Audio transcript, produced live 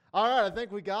All right, I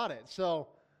think we got it. So,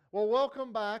 well,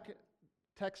 welcome back,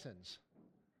 Texans.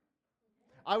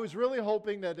 I was really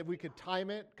hoping that if we could time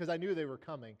it, because I knew they were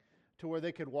coming, to where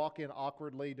they could walk in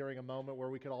awkwardly during a moment where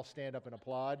we could all stand up and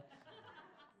applaud.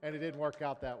 And it didn't work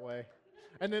out that way.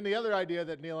 And then the other idea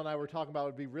that Neil and I were talking about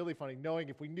would be really funny, knowing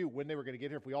if we knew when they were going to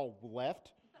get here, if we all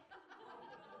left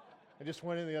and just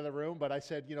went in the other room. But I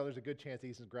said, there's a good chance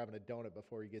Ethan's grabbing a donut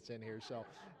before he gets in here, so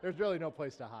there's really no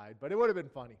place to hide. But it would have been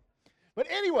funny. But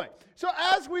anyway, so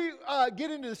as we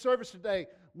get into the service today,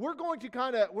 we're going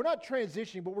to we're not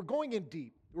transitioning, but we're going in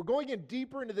deep. We're going in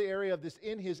deeper into the area of this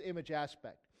in His image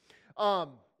aspect.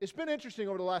 It's been interesting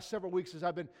over the last several weeks as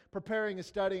I've been preparing and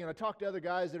studying, and I talked to other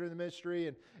guys that are in the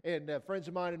ministry and friends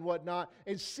of mine and whatnot,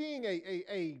 and seeing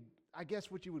I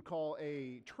guess what you would call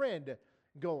a trend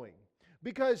going.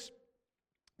 Because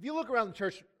if you look around the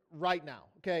church right now,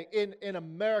 okay, in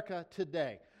America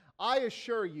today, I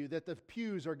assure you that the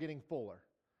pews are getting fuller.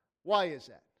 Why is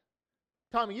that?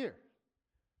 Time of year,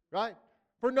 right?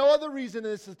 For no other reason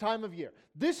than it's the time of year.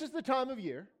 This is the time of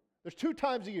year. There's 2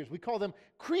 times a year. We call them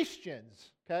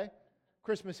Christians, okay?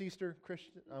 Christmas, Easter,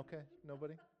 Christian, okay?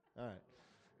 Nobody? All right.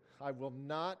 I will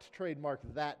not trademark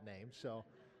that name, so.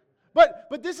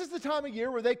 But this is the time of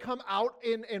year where they come out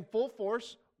in full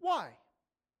force. Why?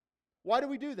 Why do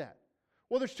we do that?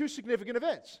 Well, there's 2 significant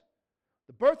events.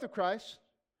 The birth of Christ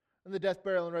and the death,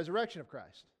 burial, and resurrection of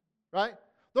Christ, right?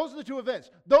 Those are the 2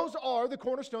 events. Those are the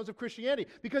cornerstones of Christianity.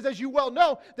 Because as you well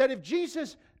know, that if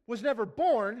Jesus was never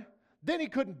born, then He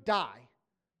couldn't die.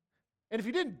 And if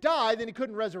He didn't die, then He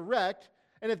couldn't resurrect.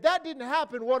 And if that didn't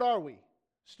happen, what are we?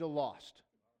 Still lost,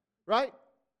 right?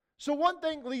 So one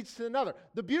thing leads to another.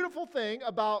 The beautiful thing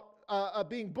about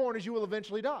being born is you will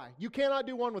eventually die. You cannot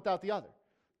do one without the other.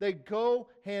 They go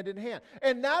hand in hand.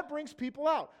 And that brings people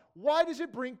out. Why does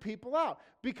it bring people out?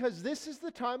 Because this is the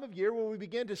time of year where we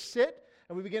begin to sit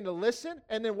and we begin to listen,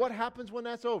 and then what happens when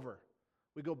that's over?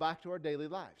 We go back to our daily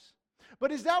lives.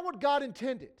 But is that what God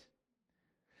intended?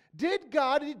 Did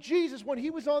Jesus, when He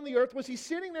was on the earth, was He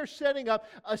sitting there setting up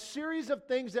a series of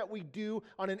things that we do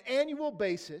on an annual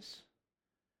basis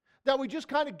that we just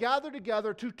kind of gather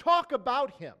together to talk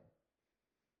about Him?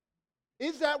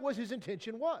 Is that what His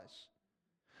intention was?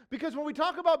 Because when we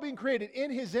talk about being created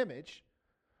in His image,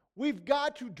 we've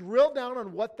got to drill down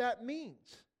on what that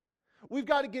means. We've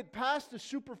got to get past the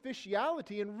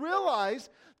superficiality and realize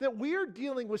that we're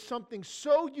dealing with something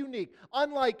so unique,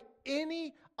 unlike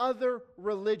any other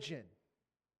religion.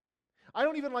 I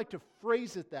don't even like to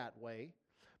phrase it that way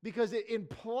because it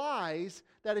implies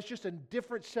that it's just a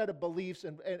different set of beliefs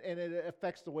and it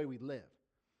affects the way we live.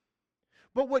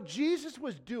 But what Jesus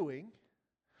was doing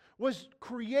was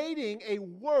creating a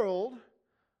world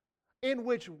in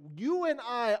which you and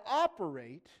I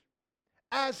operate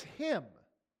as Him,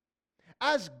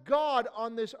 as God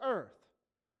on this earth.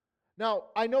 Now,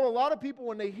 I know a lot of people,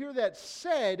 when they hear that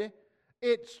said,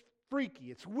 it's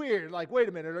freaky, it's weird. Like, wait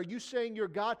a minute, are you saying you're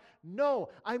God? No,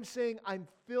 I'm saying I'm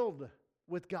filled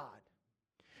with God.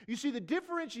 You see, the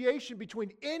differentiation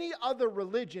between any other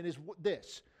religion is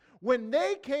this. When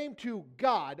they came to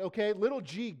God, okay, little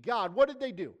g God, what did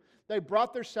they do? They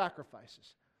brought their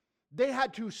sacrifices. They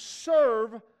had to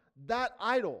serve that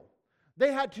idol.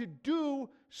 They had to do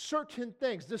certain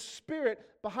things, the spirit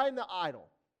behind the idol.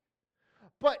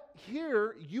 But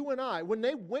here, you and I, when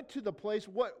they went to the place,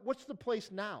 what's the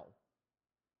place now?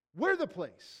 We're the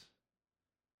place.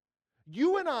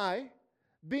 You and I,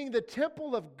 being the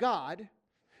temple of God,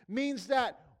 means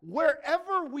that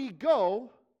wherever we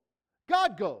go,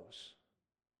 God goes.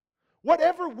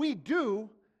 Whatever we do,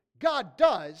 God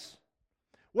does.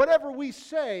 Whatever we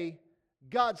say,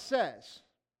 God says.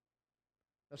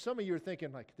 Now, some of you are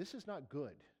thinking, like, this is not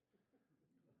good.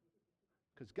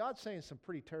 Because God's saying some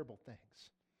pretty terrible things.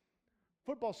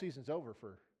 Football season's over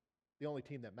for the only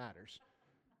team that matters.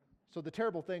 So the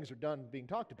terrible things are done being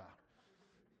talked about.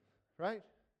 Right?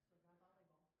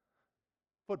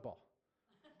 Football.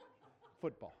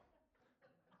 Football.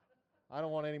 I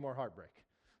don't want any more heartbreak.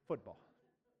 Football.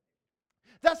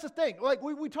 That's the thing. Like,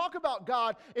 we talk about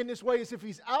God in this way as if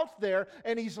He's out there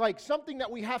and He's like something that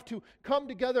we have to come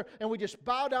together and we just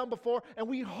bow down before, and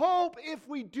we hope if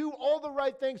we do all the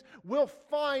right things, we'll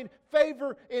find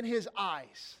favor in His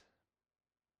eyes.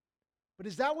 But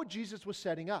is that what Jesus was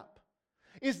setting up?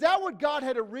 Is that what God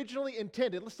had originally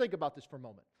intended? Let's think about this for a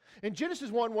moment. In Genesis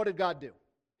 1, what did God do?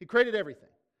 He created everything.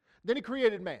 Then He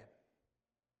created man.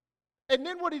 And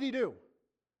then what did He do?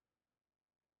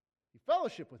 He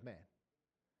fellowshiped with man.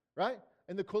 Right?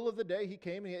 In the cool of the day, He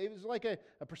came, and it was like a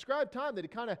prescribed time that He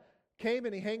kind of came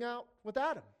and He hung out with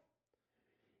Adam.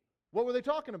 What were they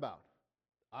talking about?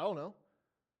 I don't know.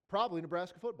 Probably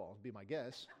Nebraska football would be my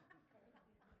guess.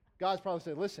 God's probably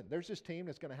saying, listen, there's this team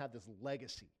that's going to have this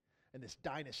legacy and this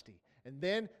dynasty. And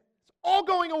then it's all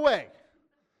going away.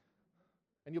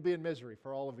 And you'll be in misery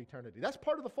for all of eternity. That's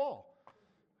part of the fall.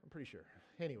 I'm pretty sure.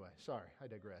 Anyway, sorry, I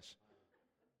digress.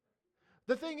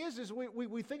 The thing is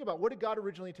we think about, what did God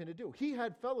originally intend to do? He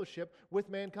had fellowship with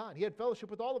mankind. He had fellowship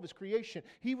with all of His creation.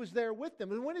 He was there with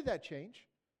them. And when did that change?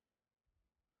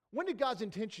 When did God's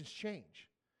intentions change?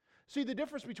 See, the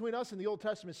difference between us and the Old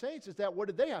Testament saints is that what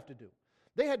did they have to do?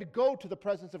 They had to go to the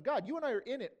presence of God. You and I are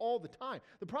in it all the time.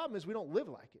 The problem is we don't live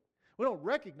like it. We don't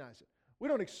recognize it. We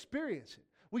don't experience it.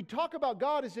 We talk about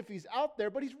God as if He's out there,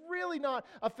 but He's really not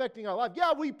affecting our life.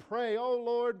 Yeah, we pray, oh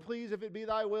Lord, please, if it be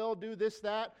Thy will, do this,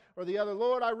 that, or the other.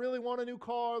 Lord, I really want a new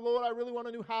car. Lord, I really want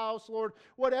a new house. Lord,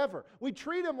 whatever. We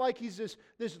treat Him like He's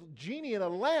this genie in a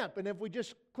lamp, and if we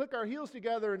just click our heels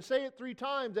together and say it 3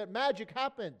 times, that magic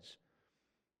happens.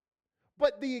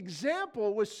 But the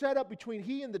example was set up between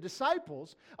He and the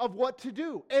disciples of what to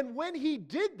do. And when He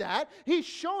did that, He's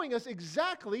showing us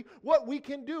exactly what we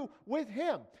can do with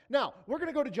Him. Now, we're going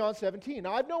to go to John 17.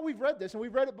 Now, I know we've read this, and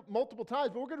we've read it multiple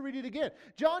times, but we're going to read it again.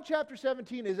 John chapter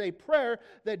 17 is a prayer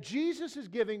that Jesus is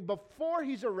giving before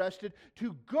He's arrested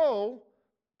to go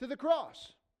to the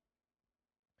cross.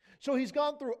 So He's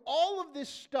gone through all of this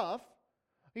stuff.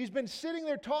 He's been sitting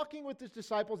there talking with His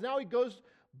disciples. Now He goes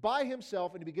by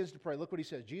Himself, and He begins to pray. Look what He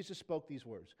says. Jesus spoke these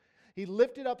words. He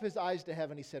lifted up His eyes to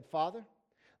heaven. He said, Father,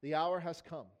 the hour has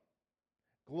come.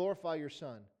 Glorify your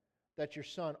Son, that your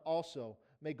Son also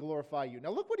may glorify you.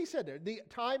 Now look what He said there. The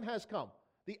time has come.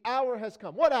 The hour has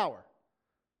come. What hour?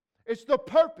 It's the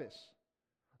purpose.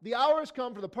 The hour has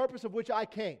come for the purpose of which I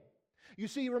came. You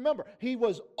see, remember, He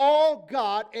was all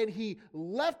God, and He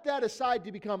left that aside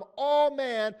to become all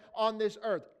man on this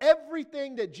earth.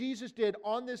 Everything that Jesus did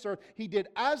on this earth, He did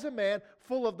as a man,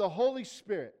 full of the Holy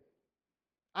Spirit.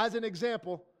 As an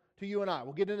example to you and I.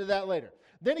 We'll get into that later.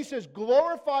 Then He says,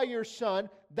 glorify your Son,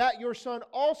 that your Son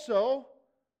also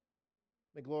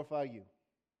may glorify you.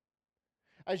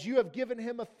 As you have given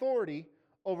Him authority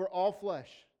over all flesh,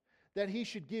 that He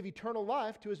should give eternal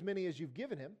life to as many as you've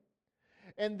given Him.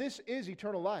 And this is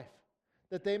eternal life,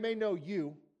 that they may know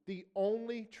you, the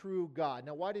only true God.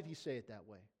 Now, why did He say it that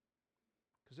way?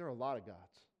 Because there are a lot of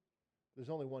gods.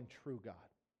 There's only one true God.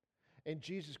 And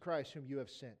Jesus Christ, whom you have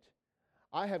sent.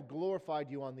 I have glorified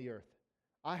you on the earth.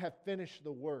 I have finished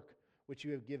the work which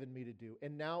you have given me to do.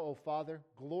 And now, O Father,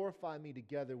 glorify me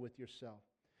together with yourself,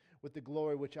 with the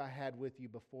glory which I had with you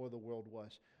before the world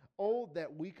was. Oh,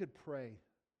 that we could pray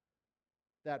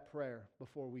that prayer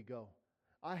before we go.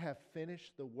 I have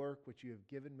finished the work which you have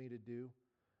given me to do.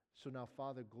 So now,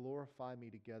 Father, glorify me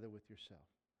together with yourself.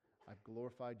 I've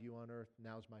glorified you on earth.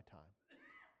 Now's my time.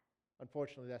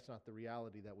 Unfortunately, that's not the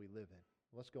reality that we live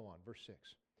in. Let's go on. Verse 6.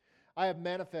 I have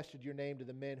manifested your name to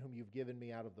the men whom you've given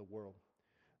me out of the world.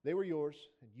 They were yours,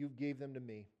 and you gave them to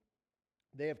me.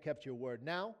 They have kept your word.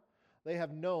 Now they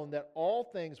have known that all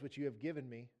things which you have given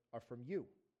me are from you.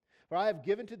 For I have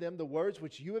given to them the words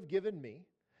which you have given me,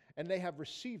 and they have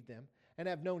received them, and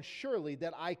have known surely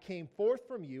that I came forth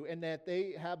from you, and that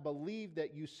they have believed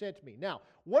that you sent me. Now,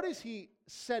 what is He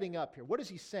setting up here? What is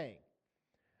He saying?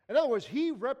 In other words,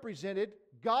 He represented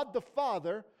God the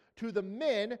Father to the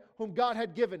men whom God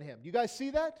had given Him. You guys see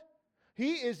that?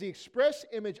 He is the express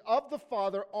image of the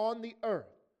Father on the earth.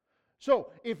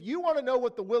 So, if you want to know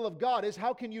what the will of God is,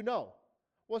 how can you know?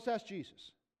 Well, let's ask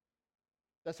Jesus.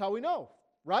 That's how we know,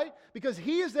 right? Because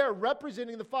He is there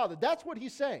representing the Father. That's what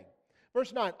He's saying.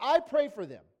 Verse 9, I pray for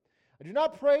them. I do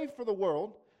not pray for the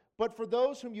world, but for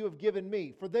those whom you have given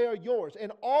me, for they are yours.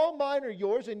 And all mine are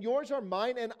yours, and yours are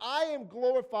mine, and I am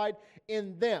glorified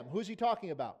in them. Who's He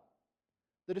talking about?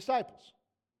 The disciples.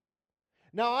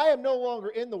 Now I am no longer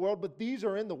in the world, but these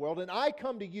are in the world, and I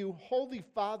come to you, Holy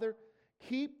Father,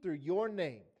 keep through your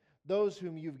name those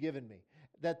whom you've given me,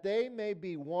 that they may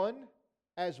be one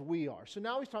as we are. So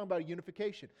now He's talking about a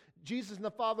unification. Jesus and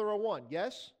the Father are one,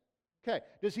 yes? Okay,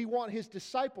 does He want His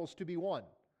disciples to be one?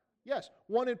 Yes,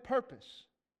 one in purpose,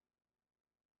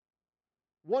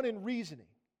 one in reasoning,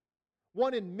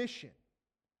 one in mission.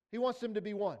 He wants them to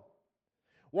be one.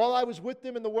 While I was with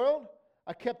them in the world,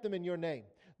 I kept them in your name.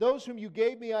 Those whom you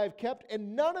gave me I have kept,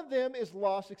 and none of them is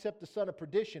lost except the son of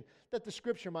perdition, that the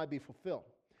scripture might be fulfilled.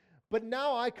 But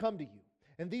now I come to you,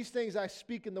 and these things I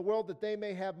speak in the world, that they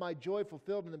may have my joy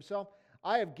fulfilled in themselves.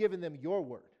 I have given them your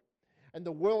word. And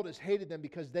the world has hated them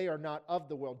because they are not of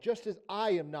the world, just as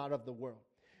I am not of the world.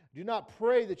 Do not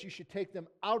pray that you should take them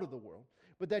out of the world,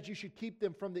 but that you should keep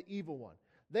them from the evil one.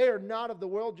 They are not of the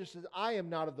world, just as I am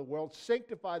not of the world.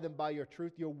 Sanctify them by your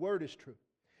truth. Your word is truth.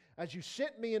 As you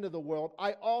sent me into the world,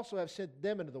 I also have sent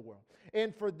them into the world.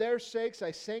 And for their sakes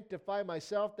I sanctify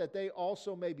myself, that they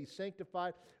also may be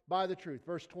sanctified by the truth.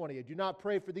 Verse 20, I do not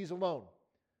pray for these alone,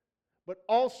 but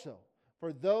also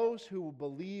for those who will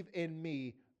believe in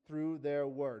me through their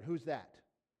word. Who's that?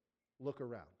 Look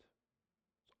around.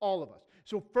 It's all of us.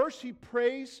 So first he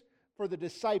prays for the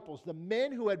disciples, the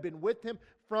men who had been with him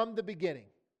from the beginning.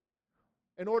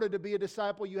 In order to be a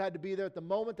disciple, you had to be there at the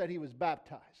moment that he was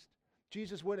baptized.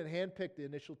 Jesus went and handpicked the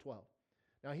initial 12.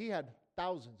 Now, he had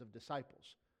thousands of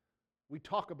disciples. We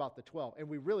talk about the 12, and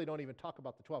we really don't even talk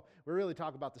about the 12. We really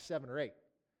talk about the 7 or 8.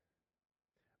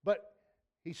 But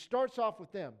he starts off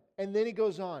with them, and then he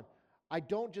goes on, I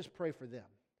don't just pray for them,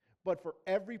 but for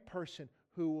every person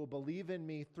who will believe in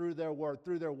me through their word.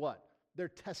 Through their what? Their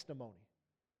testimony.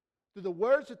 Through the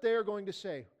words that they are going to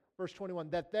say. Verse 21,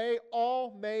 that they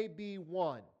all may be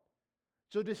one.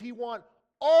 So does he want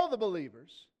all the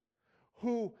believers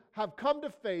who have come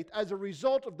to faith as a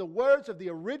result of the words of the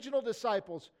original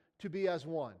disciples to be as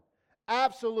one?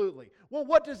 Absolutely. Well,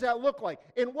 what does that look like?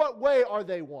 In what way are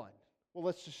they one? Well,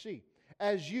 let's just see.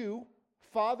 As you,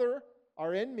 Father,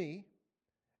 are in me,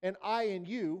 and I in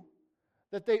you,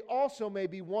 that they also may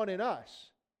be one in us.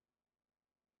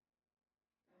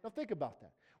 Now think about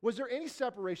that. Was there any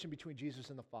separation between Jesus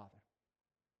and the Father?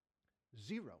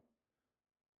 Zero.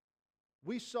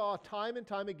 We saw time and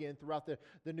time again throughout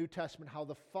the New Testament how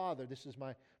the Father, this is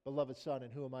my beloved Son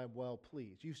in whom I am well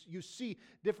pleased. You see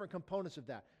different components of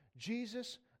that.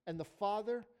 Jesus and the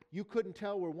Father, you couldn't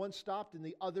tell where one stopped and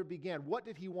the other began. What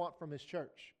did he want from his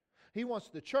church? He wants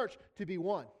the church to be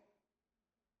one.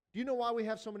 Do you know why we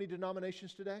have so many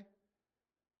denominations today?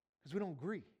 Because we don't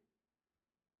agree.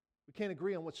 We can't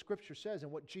agree on what Scripture says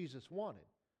and what Jesus wanted.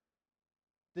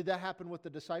 Did that happen with the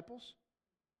disciples?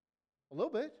 A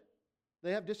little bit.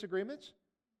 They have disagreements.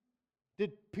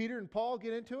 Did Peter and Paul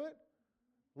get into it?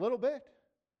 A little bit.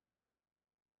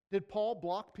 Did Paul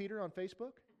block Peter on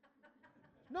Facebook?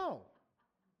 No.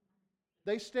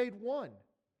 They stayed one.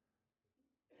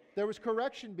 There was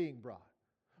correction being brought.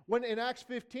 When in Acts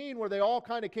 15, where they all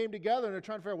kind of came together and they're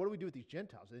trying to figure out, what do we do with these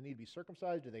Gentiles? Do they need to be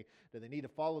circumcised? Do they need to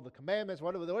follow the commandments?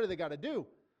 What do they got to do?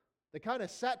 They kind of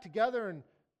sat together and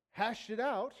hashed it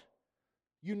out,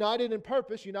 united in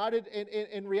purpose, united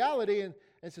in reality, and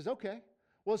says, okay,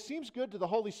 well, it seems good to the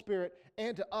Holy Spirit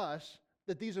and to us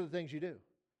that these are the things you do.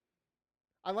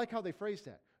 I like how they phrase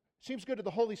that. Seems good to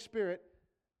the Holy Spirit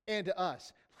and to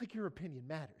us. Like your opinion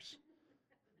matters.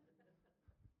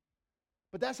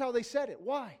 But that's how they said it.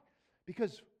 Why?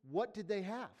 Because what did they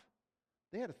have?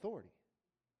 They had authority.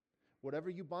 Whatever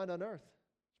you bind on earth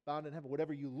is bound in heaven.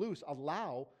 Whatever you loose,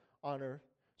 allow on earth.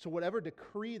 So whatever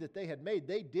decree that they had made,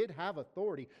 they did have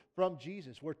authority from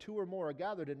Jesus. Where 2 or more are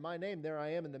gathered in my name, there I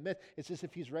am in the midst. It's as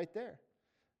if he's right there.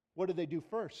 What did they do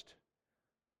first?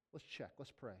 Let's check.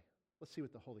 Let's pray. Let's see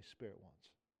what the Holy Spirit wants.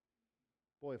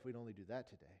 Boy, if we'd only do that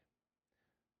today.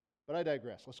 But I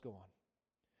digress. Let's go on.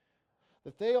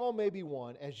 That they all may be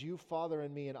one, as you, Father,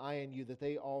 in me, and I in you, that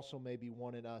they also may be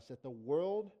one in us, that the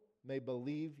world may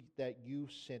believe that you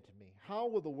sent me. How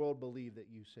will the world believe that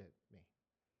you sent me?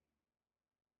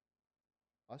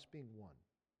 Us being one.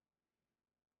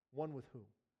 One with whom?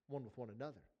 One with one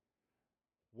another.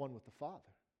 One with the Father.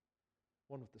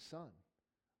 One with the Son.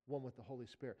 One with the Holy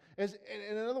Spirit.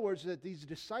 In other words, that these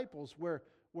disciples, where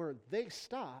they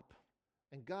stop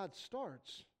and God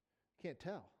starts, can't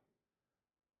tell.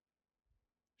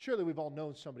 Surely we've all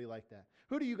known somebody like that.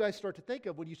 Who do you guys start to think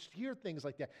of when you hear things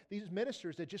like that? These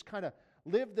ministers that just kind of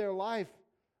live their life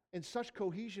in such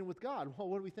cohesion with God. Well,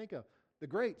 what do we think of? The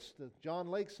greats, the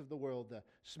John Lakes of the world, the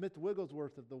Smith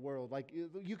Wigglesworth of the world. Like,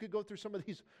 you could go through some of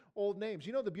these old names.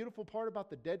 You know the beautiful part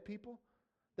about the dead people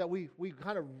that we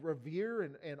kind of revere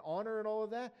and honor and all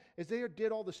of that? Is they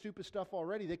did all the stupid stuff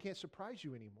already. They can't surprise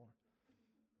you anymore.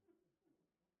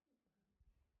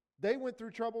 They went through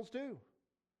troubles too.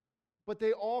 But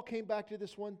they all came back to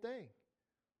this one thing.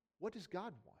 What does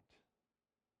God want?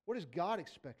 What does God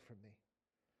expect from me?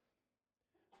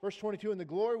 Verse 22, and the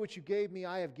glory which you gave me,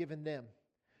 I have given them,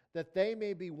 that they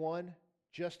may be one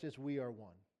just as we are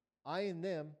one. I in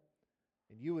them,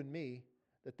 and you in me,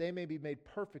 that they may be made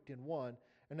perfect in one,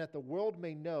 and that the world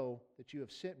may know that you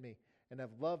have sent me and have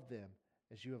loved them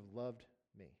as you have loved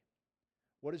me.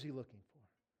 What is he looking for?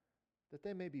 That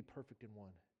they may be perfect in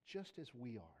one, just as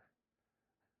we are.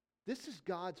 This is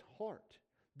God's heart.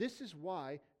 This is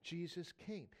why Jesus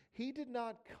came. He did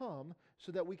not come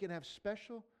so that we can have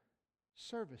special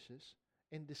services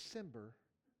in December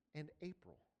and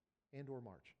April and or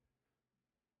March.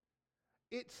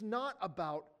 It's not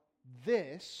about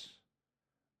this,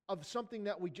 of something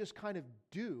that we just kind of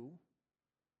do.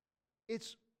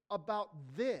 It's about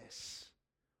this,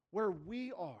 where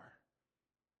we are.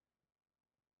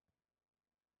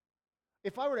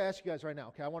 If I were to ask you guys right now,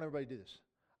 okay, I want everybody to do this.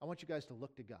 I want you guys to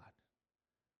look to God.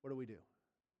 What do?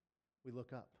 We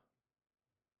look up.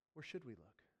 Where should we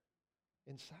look?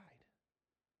 Inside.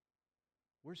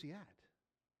 Where's He at?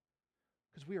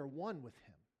 Because we are one with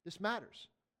Him. This matters.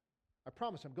 I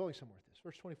promise I'm going somewhere with this.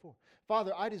 Verse 24.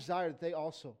 Father, I desire that they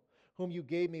also, whom you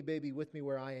gave me, may be with me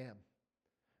where I am,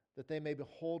 that they may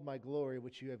behold my glory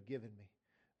which you have given me.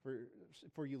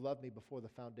 For you loved me before the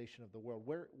foundation of the world.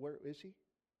 Where is He?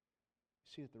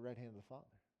 See at the right hand of the Father.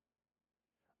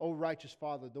 O righteous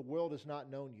Father, the world has not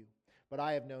known you, but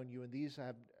I have known you, and these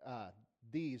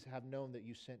have known that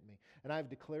you sent me. And I have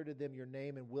declared to them your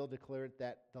name, and will declare it,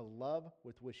 that the love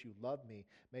with which you love me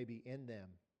may be in them,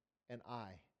 and I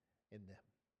in them.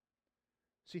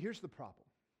 See, here's the problem.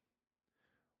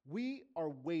 We are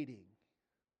waiting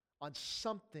on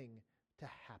something to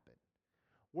happen.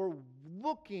 We're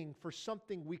looking for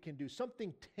something we can do,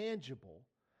 something tangible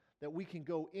that we can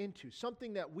go into,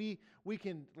 something that we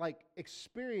can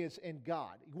experience in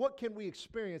God. What can we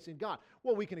experience in God?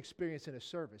 Well, we can experience in a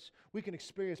service. We can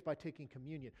experience by taking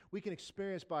communion. We can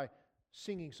experience by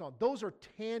singing songs. Those are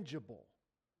tangible.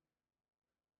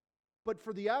 But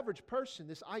for the average person,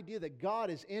 this idea that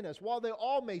God is in us, while they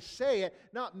all may say it,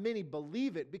 not many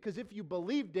believe it, because if you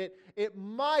believed it, it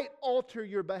might alter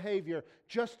your behavior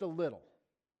just a little.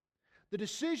 The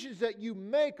decisions that you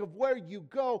make of where you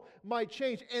go might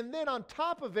change. And then on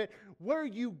top of it, where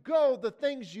you go, the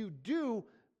things you do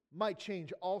might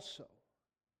change also.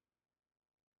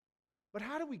 But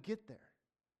how do we get there?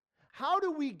 How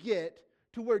do we get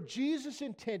to where Jesus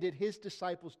intended His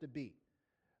disciples to be?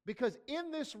 Because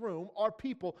in this room are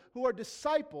people who are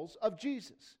disciples of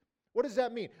Jesus. What does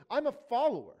that mean? I'm a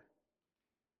follower.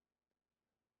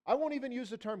 I won't even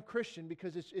use the term Christian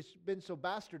because it's been so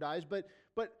bastardized, but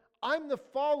I'm the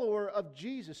follower of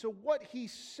Jesus. So what He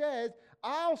said,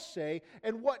 I'll say,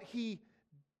 and what He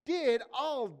did,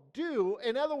 I'll do.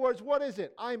 In other words, what is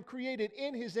it? I'm created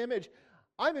in His image.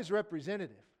 I'm His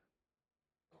representative.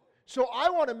 So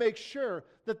I want to make sure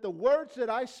that the words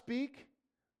that I speak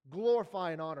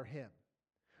glorify and honor Him.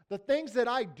 The things that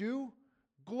I do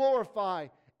glorify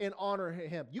and honor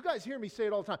Him. You guys hear me say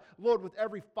it all the time. Lord, with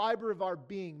every fiber of our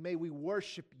being, may we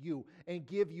worship You and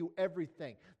give You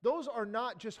everything. Those are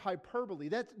not just hyperbole.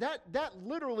 That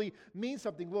literally means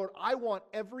something. Lord, I want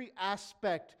every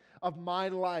aspect of my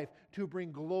life to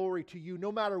bring glory to You,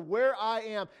 no matter where I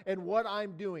am and what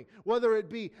I'm doing. Whether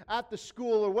it be at the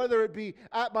school, or whether it be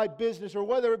at my business, or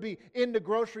whether it be in the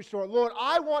grocery store. Lord,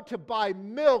 I want to buy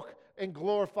milk and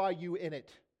glorify You in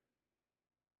it.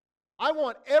 I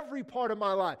want every part of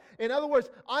my life. In other words,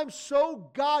 I'm so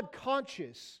God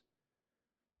conscious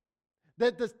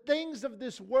that the things of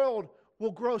this world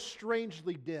will grow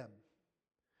strangely dim.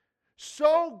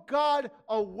 So God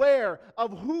aware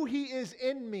of who He is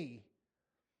in me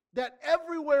that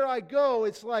everywhere I go,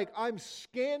 it's like I'm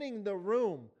scanning the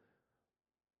room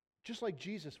just like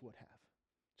Jesus would have.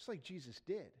 Just like Jesus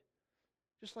did.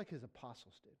 Just like His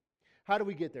apostles did. How do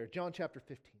we get there? John chapter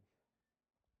 15.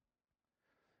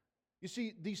 You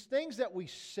see, these things that we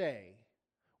say,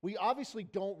 we obviously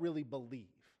don't really believe.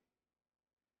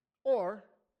 Or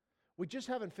we just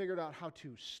haven't figured out how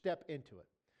to step into it.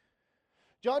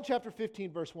 John chapter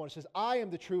 15, verse 1 says, I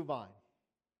am the true vine,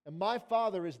 and my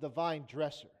Father is the vine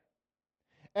dresser.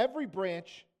 Every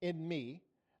branch in me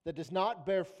that does not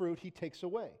bear fruit, He takes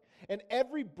away. And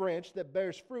every branch that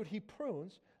bears fruit, He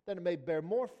prunes, that it may bear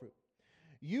more fruit.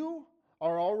 You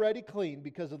are already clean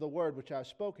because of the word which I have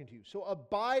spoken to you. So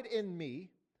abide in me,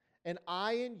 and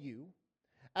I in you.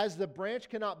 As the branch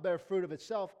cannot bear fruit of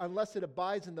itself unless it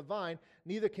abides in the vine,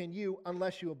 neither can you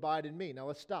unless you abide in me. Now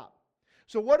let's stop.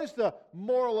 So what is the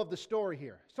moral of the story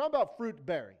here? It's talking about fruit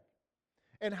bearing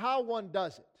and how one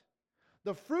does it.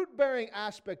 The fruit-bearing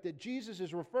aspect that Jesus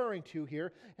is referring to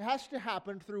here has to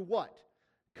happen through what?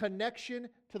 Connection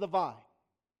to the vine.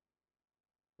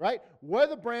 Right? We're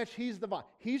the branch, He's the vine.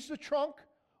 He's the trunk,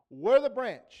 we're the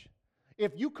branch.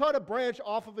 If you cut a branch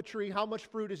off of a tree, how much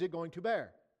fruit is it going to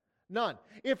bear? None.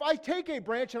 If I take a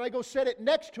branch and I go set it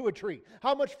next to a tree,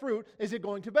 how much fruit is it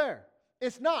going to bear?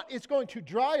 It's not. It's going to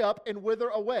dry up and wither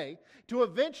away to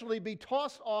eventually be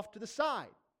tossed off to the side.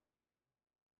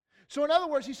 So in other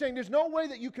words, He's saying there's no way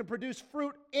that you can produce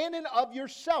fruit in and of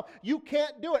yourself. You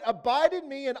can't do it. Abide in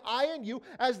me and I in you,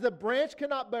 as the branch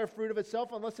cannot bear fruit of itself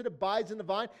unless it abides in the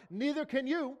vine. Neither can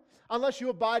you unless you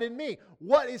abide in me.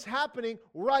 What is happening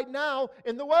right now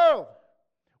in the world?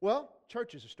 Well,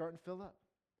 churches are starting to fill up.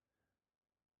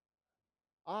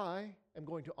 I am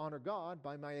going to honor God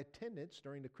by my attendance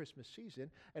during the Christmas season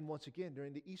and once again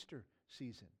during the Easter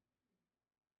season.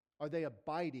 Are they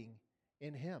abiding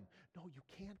in Him? No, you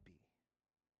can't be.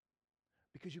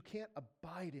 Because you can't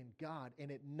abide in God and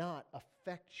it not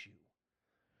affect you.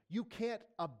 You can't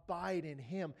abide in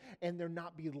Him and there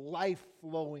not be life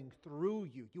flowing through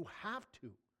you. You have to.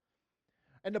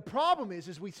 And the problem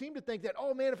is we seem to think that,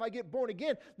 oh man, if I get born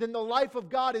again, then the life of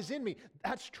God is in me.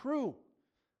 That's true.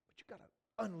 But you've got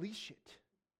to unleash it.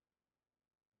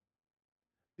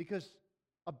 Because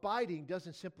abiding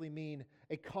doesn't simply mean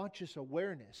a conscious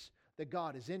awareness that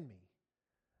God is in me.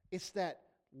 It's that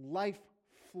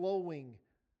life-flowing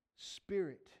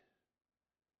spirit.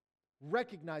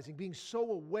 Recognizing, being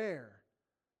so aware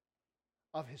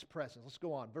of His presence. Let's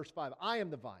go on. Verse 5. I am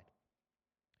the vine.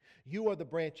 You are the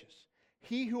branches.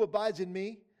 He who abides in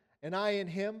me, and I in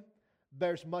him,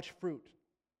 bears much fruit.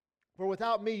 For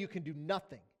without me you can do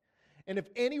nothing. And if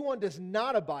anyone does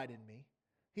not abide in me,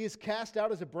 he is cast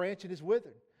out as a branch and is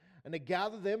withered. And they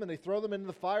gather them and they throw them into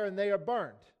the fire and they are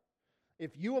burned.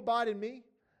 If you abide in me,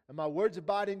 and my words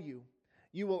abide in you,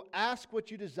 you will ask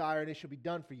what you desire and it shall be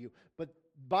done for you. But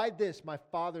by this my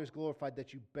Father is glorified,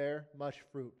 that you bear much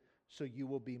fruit, so you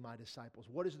will be my disciples.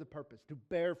 What is the purpose? To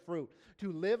bear fruit.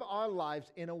 To live our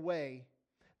lives in a way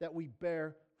that we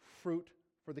bear fruit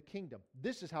for the kingdom.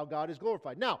 This is how God is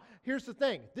glorified. Now, here's the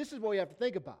thing. This is what we have to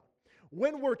think about.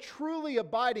 When we're truly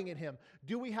abiding in Him,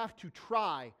 do we have to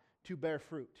try to bear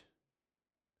fruit?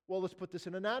 Well, let's put this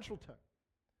in a natural term.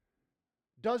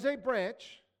 Does a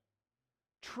branch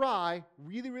try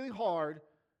really, really hard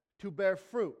to bear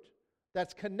fruit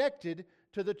that's connected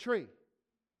to the tree?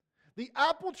 The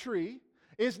apple tree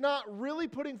is not really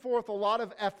putting forth a lot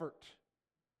of effort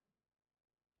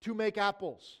to make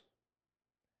apples.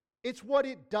 It's what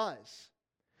it does.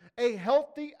 A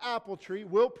healthy apple tree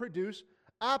will produce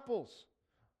apples.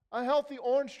 A healthy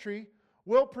orange tree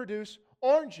will produce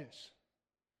oranges.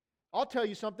 I'll tell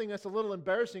you something that's a little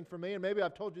embarrassing for me, and maybe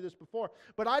I've told you this before,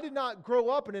 but I did not grow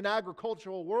up in an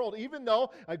agricultural world, even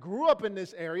though I grew up in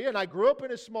this area, and I grew up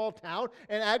in a small town,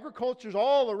 and agriculture's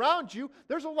all around you.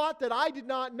 There's a lot that I did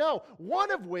not know.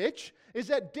 One of which is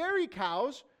that dairy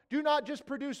cows do not just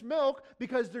produce milk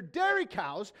because they're dairy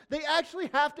cows. They actually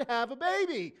have to have a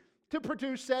baby to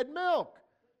produce said milk.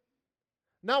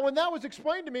 Now, when that was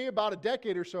explained to me about a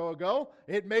decade or so ago,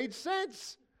 it made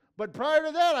sense. But prior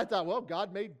to that, I thought, well,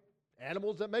 God made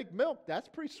animals that make milk. That's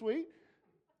pretty sweet.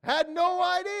 Had no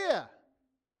idea.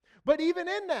 But even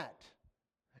in that,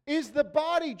 is the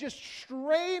body just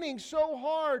straining so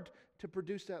hard to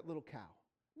produce that little cow?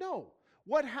 No.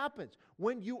 What happens?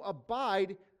 When you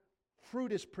abide,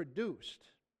 fruit is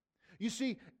produced. You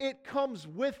see, it comes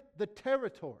with the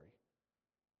territory.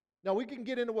 Now, we can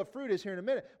get into what fruit is here in a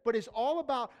minute, but it's all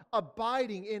about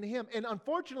abiding in Him. And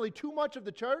unfortunately, too much of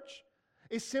the church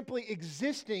is simply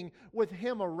existing with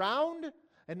Him around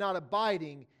and not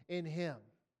abiding in Him.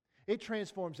 It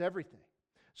transforms everything.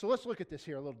 So let's look at this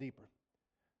here a little deeper.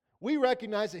 We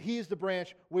recognize that He is the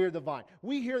branch, we are the vine.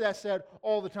 We hear that said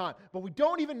all the time, but we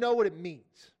don't even know what it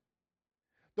means.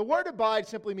 The word abide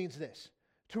simply means this: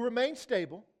 to remain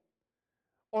stable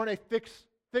or in a fixed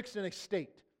in a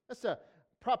state. That's a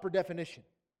proper definition.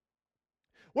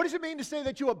 What does it mean to say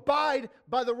that you abide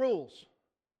by the rules?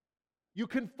 You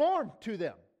conform to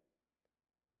them.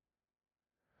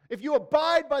 If you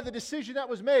abide by the decision that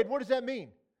was made, what does that mean?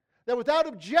 That without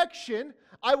objection,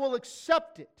 I will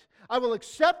accept it. I will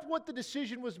accept what the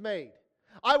decision was made.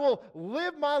 I will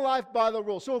live my life by the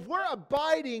rules. So if we're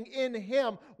abiding in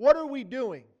Him, what are we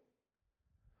doing?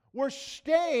 We're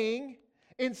staying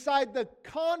inside the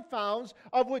confounds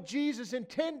of what Jesus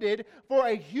intended for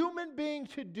a human being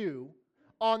to do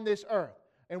on this earth.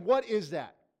 And what is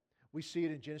that? We see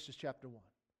it in Genesis chapter 1.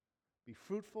 Be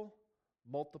fruitful,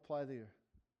 multiply the earth.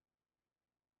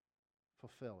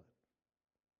 Fulfill it.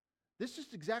 This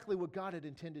is exactly what God had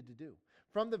intended to do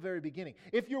from the very beginning.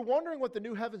 If you're wondering what the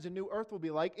new heavens and new earth will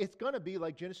be like, it's going to be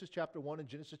like Genesis chapter 1 and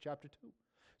Genesis chapter 2.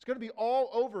 It's going to be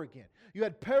all over again. You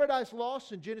had paradise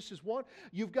lost in Genesis 1.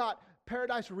 You've got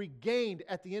paradise regained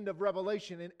at the end of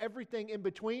Revelation, and everything in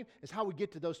between is how we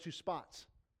get to those two spots.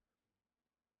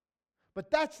 But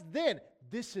that's then.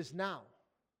 This is now.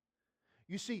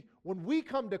 You see, when we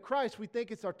come to Christ, we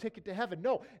think it's our ticket to heaven.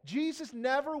 No, Jesus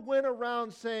never went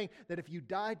around saying that if you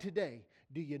die today,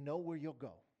 do you know where you'll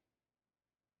go?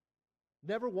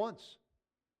 Never once.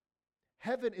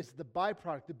 Heaven is the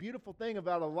byproduct. The beautiful thing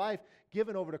about a life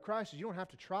given over to Christ is you don't have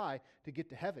to try to get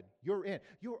to heaven. You're in.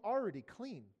 You're already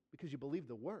clean because you believe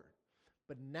the Word.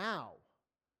 But now,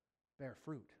 bear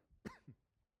fruit.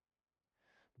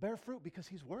 Bear fruit because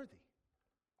He's worthy.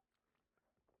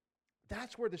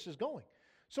 That's where this is going.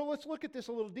 So let's look at this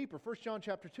a little deeper. 1 John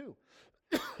chapter 2.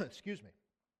 Excuse me.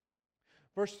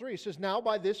 Verse 3 says, "Now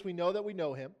by this we know that we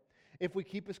know him, if we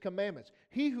keep his commandments.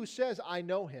 He who says, 'I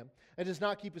know him,' and does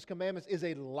not keep his commandments is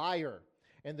a liar,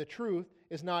 and the truth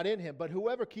is not in him. But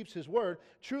whoever keeps his word,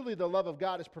 truly the love of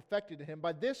God is perfected in him.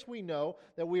 By this we know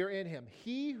that we are in him.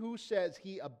 He who says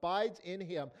he abides in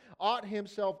him ought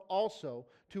himself also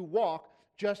to walk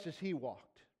just as he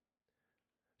walked."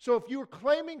 So if you are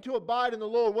claiming to abide in the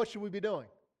Lord, what should we be doing?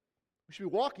 We should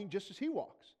be walking just as he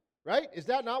walks, right? Is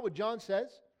that not what John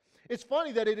says? It's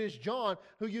funny that it is John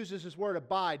who uses this word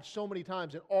abide so many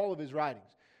times in all of his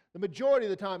writings. The majority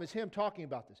of the time is him talking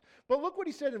about this. But look what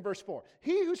he said in verse 4.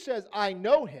 "He who says, 'I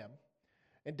know him,'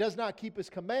 and does not keep his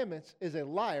commandments is a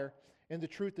liar, and the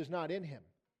truth is not in him."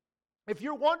 If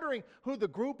you're wondering who the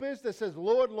group is that says,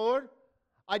 "Lord, Lord,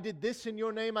 I did this in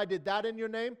your name, I did that in your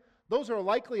name," those are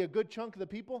likely a good chunk of the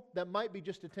people that might be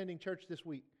just attending church this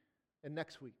week and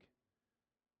next week,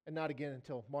 and not again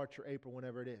until March or April,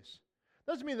 whenever it is.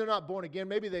 Doesn't mean they're not born again.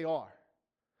 Maybe they are.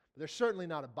 But they're certainly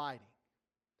not abiding.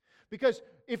 Because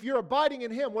if you're abiding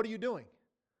in him, what are you doing?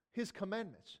 His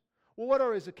commandments. Well, what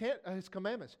are his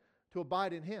commandments? To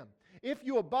abide in him. If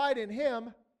you abide in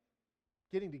him,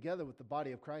 getting together with the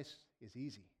body of Christ is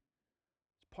easy.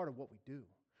 It's part of what we do.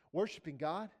 Worshiping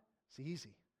God, it's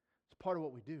easy. It's part of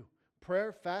what we do.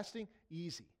 Prayer, fasting,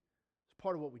 easy. It's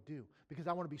part of what we do. Because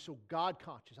I want to be so God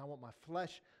conscious. I want my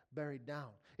flesh buried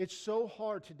down. It's so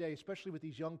hard today, especially with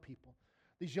these young people.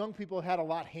 These young people have had a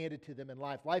lot handed to them in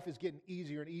life. Life is getting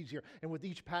easier and easier. And with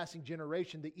each passing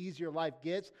generation, the easier life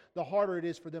gets, the harder it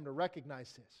is for them to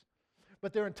recognize this.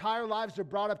 But their entire lives are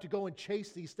brought up to go and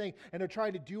chase these things. And they're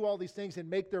trying to do all these things and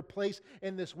make their place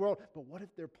in this world. But what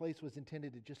if their place was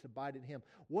intended to just abide in him?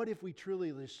 What if we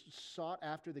truly just sought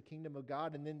after the kingdom of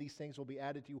God and then these things will be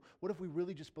added to you? What if we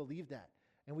really just believe that?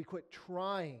 And we quit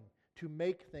trying to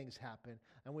make things happen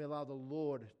and we allow the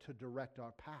Lord to direct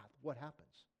our path? What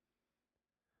happens?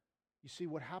 You see,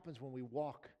 what happens when we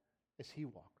walk as he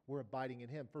walked? We're abiding in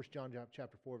him. 1 John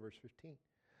chapter 4, verse 15.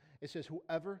 It says,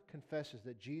 "Whoever confesses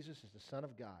that Jesus is the Son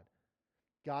of God,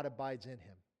 God abides in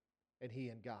him, and he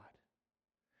in God."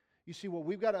 You see, what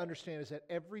we've got to understand is that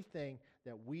everything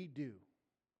that we do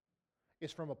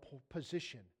is from a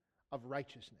position of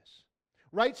righteousness.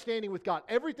 Right standing with God.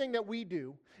 Everything that we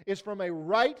do is from a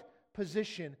right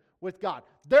position with God.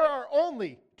 There are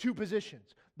only two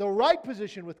positions. The right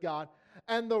position with God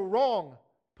and the wrong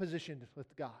position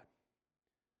with God.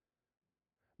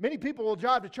 Many people will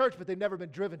drive to church, but they've never been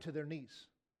driven to their knees.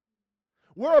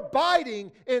 We're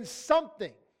abiding in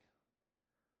something.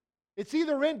 It's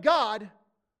either in God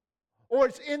or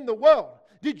it's in the world.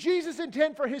 Did Jesus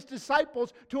intend for his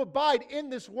disciples to abide in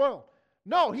this world?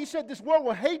 No, he said this world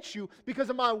will hate you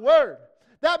because of my word.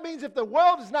 That means if the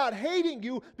world is not hating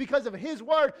you because of his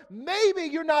word, maybe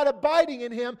you're not abiding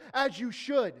in him as you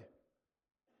should.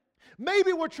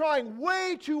 Maybe we're trying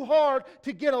way too hard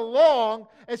to get along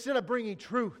instead of bringing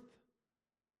truth.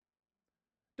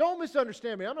 Don't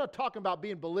misunderstand me. I'm not talking about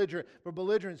being belligerent for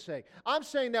belligerent's sake. I'm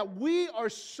saying that we are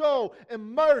so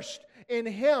immersed in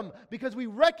him because we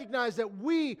recognize that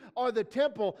we are the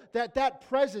temple, that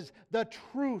presence, the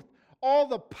truth, all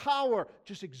the power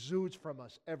just exudes from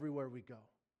us everywhere we go.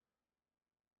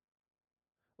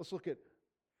 Let's look at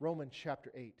Romans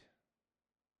chapter 8.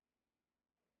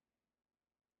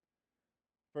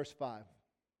 Verse 5. It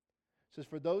says,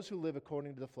 "For those who live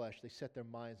according to the flesh, they set their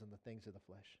minds on the things of the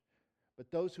flesh. But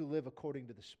those who live according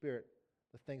to the Spirit,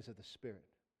 the things of the Spirit.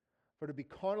 For to be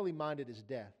carnally minded is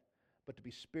death, but to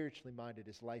be spiritually minded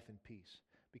is life and peace.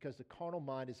 Because the carnal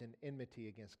mind is in enmity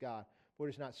against God, for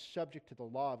it is not subject to the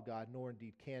law of God, nor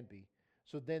indeed can be.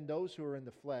 So then those who are in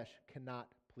the flesh cannot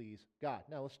please God."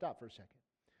 Now let's stop for a second.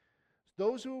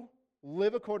 Those who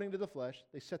live according to the flesh,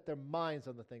 they set their minds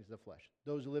on the things of the flesh.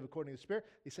 Those who live according to the Spirit,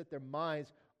 they set their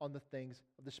minds on the things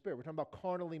of the Spirit. We're talking about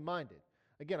carnally minded.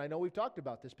 Again, I know we've talked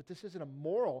about this, but this isn't a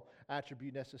moral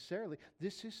attribute necessarily.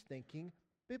 This is thinking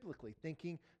biblically,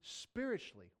 thinking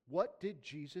spiritually. What did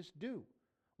Jesus do?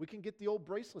 We can get the old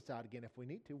bracelets out again if we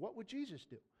need to. What would Jesus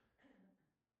do?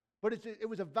 But it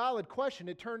was a valid question.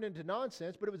 It turned into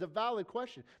nonsense, but it was a valid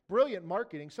question. Brilliant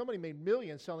marketing. Somebody made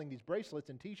millions selling these bracelets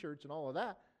and T-shirts and all of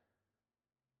that.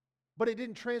 But it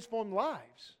didn't transform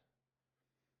lives.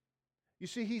 You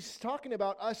see, he's talking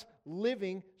about us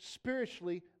living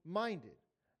spiritually minded.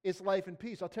 It's life and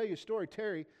peace. I'll tell you a story.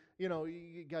 Terry,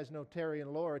 you guys know Terry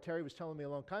and Laura. Terry was telling me a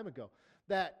long time ago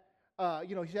that,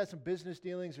 he's had some business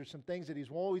dealings or some things that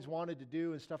he's always wanted to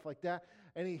do and stuff like that.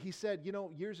 And he said,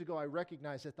 years ago I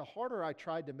recognized that the harder I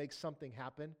tried to make something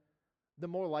happen, the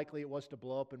more likely it was to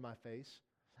blow up in my face.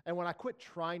 And when I quit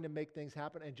trying to make things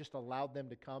happen and just allowed them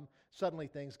to come, suddenly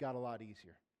things got a lot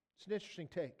easier. It's an interesting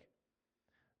take.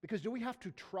 Because do we have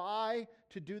to try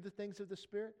to do the things of the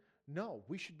Spirit? No,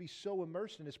 we should be so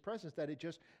immersed in His presence that it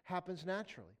just happens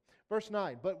naturally. Verse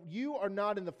 9, but you are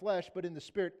not in the flesh, but in the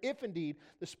Spirit, if indeed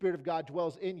the Spirit of God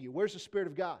dwells in you. Where's the Spirit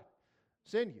of God?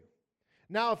 It's in you.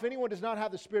 Now, if anyone does not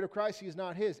have the Spirit of Christ, he is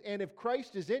not his. And if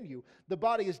Christ is in you, the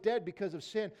body is dead because of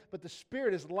sin, but the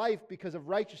Spirit is life because of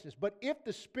righteousness. But if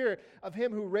the Spirit of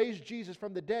Him who raised Jesus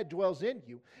from the dead dwells in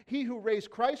you, He who raised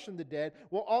Christ from the dead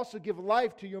will also give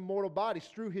life to your mortal bodies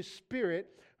through His Spirit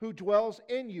who dwells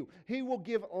in you. He will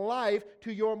give life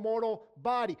to your mortal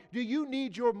body. Do you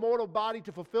need your mortal body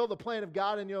to fulfill the plan of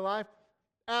God in your life?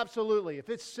 Absolutely. If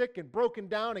it's sick and broken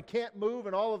down and can't move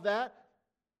and all of that,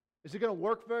 is it going to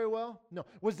work very well? No.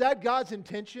 Was that God's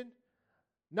intention?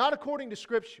 Not according to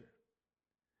Scripture.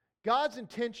 God's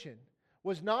intention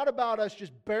was not about us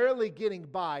just barely getting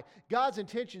by. God's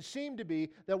intention seemed to be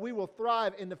that we will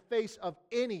thrive in the face of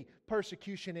any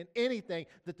persecution and anything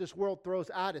that this world throws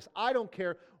at us. I don't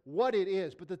care what it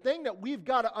is. But the thing that we've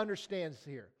got to understand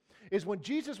here is when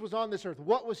Jesus was on this earth,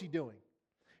 what was He doing?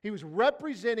 He was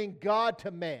representing God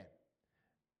to man.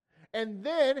 And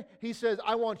then He says,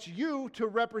 I want you to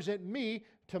represent me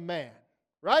to man.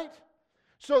 Right?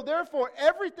 So therefore,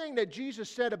 everything that Jesus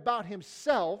said about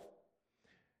Himself,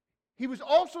 He was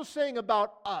also saying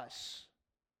about us.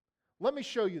 Let me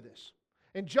show you this.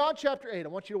 In John chapter 8, I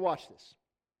want you to watch this.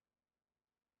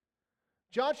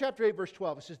 John chapter 8, verse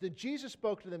 12, it says, then Jesus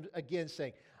spoke to them again,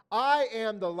 saying, I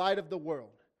am the light of the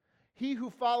world. He who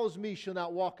follows me shall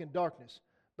not walk in darkness,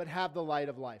 but have the light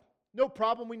of life. No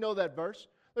problem, we know that verse.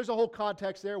 There's a whole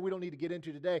context there we don't need to get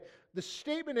into today. The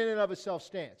statement in and of itself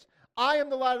stands. I am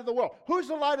the light of the world. Who's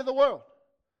the light of the world?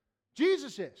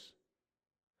 Jesus is.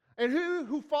 And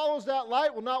who follows that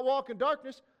light will not walk in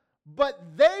darkness,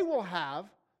 but they will have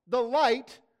the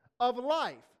light of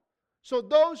life. So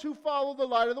those who follow the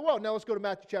light of the world. Now let's go to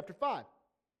Matthew chapter 5.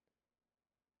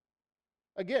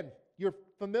 Again, you're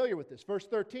familiar with this. Verse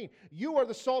 13. You are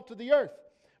the salt of the earth.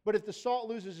 But if the salt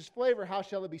loses its flavor, how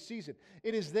shall it be seasoned?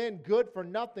 It is then good for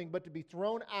nothing but to be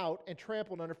thrown out and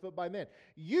trampled underfoot by men.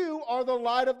 You are the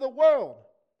light of the world.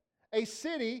 A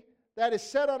city that is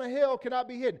set on a hill cannot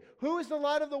be hidden. Who is the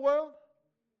light of the world?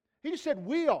 He just said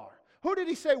we are. Who did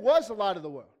He say was the light of the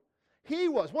world? He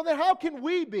was. Well, then how can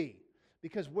we be?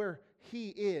 Because where He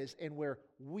is and where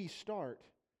we start,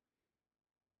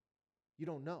 you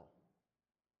don't know.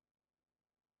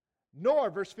 Nor,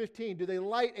 verse 15, do they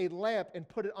light a lamp and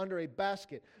put it under a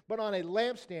basket, but on a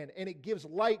lampstand, and it gives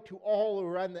light to all who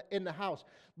are in the house.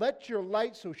 Let your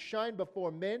light so shine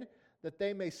before men that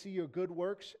they may see your good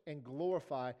works and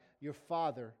glorify your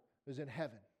Father who is in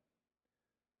heaven.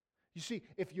 You see,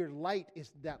 if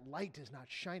that light is not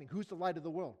shining, who's the light of the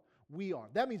world? We are.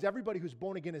 That means everybody who's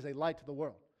born again is a light to the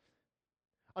world.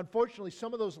 Unfortunately,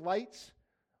 some of those lights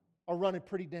are running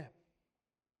pretty dim.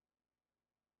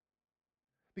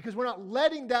 Because we're not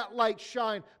letting that light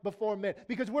shine before men.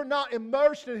 Because we're not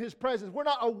immersed in His presence. We're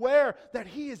not aware that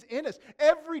He is in us.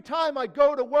 Every time I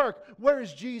go to work, where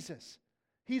is Jesus?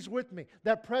 He's with me.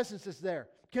 That presence is there.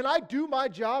 Can I do my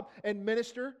job and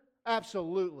minister?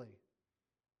 Absolutely.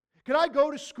 Can I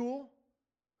go to school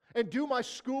and do my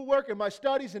schoolwork and my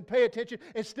studies and pay attention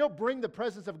and still bring the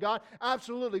presence of God?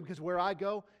 Absolutely, because where I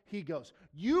go, He goes.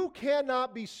 You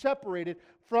cannot be separated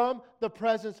from the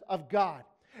presence of God.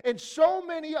 And so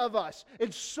many of us,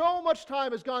 and so much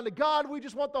time has gone to God, we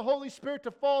just want the Holy Spirit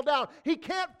to fall down. He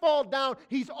can't fall down.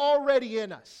 He's already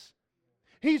in us.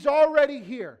 He's already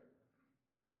here.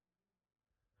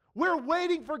 We're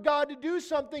waiting for God to do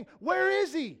something. Where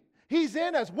is He? He's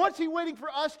in us. What's He waiting for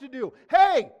us to do?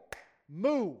 Hey,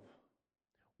 move.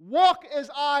 Walk as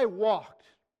I walked.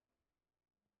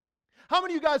 How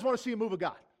many of you guys want to see a move of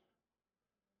God?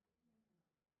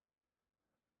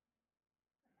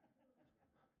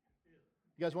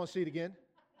 You guys want to see it again?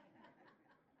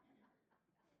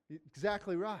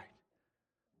 Exactly right.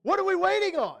 What are we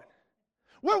waiting on?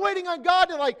 We're waiting on God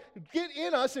to get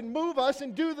in us and move us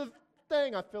and do the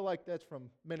thing. I feel like that's from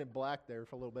Men in Black there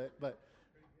for a little bit. But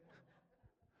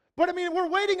I mean, we're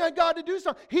waiting on God to do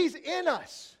something. He's in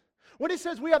us. When He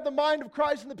says we have the mind of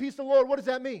Christ and the peace of the Lord, what does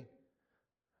that mean?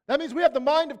 That means we have the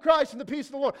mind of Christ and the peace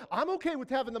of the Lord. I'm okay with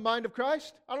having the mind of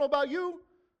Christ. I don't know about you.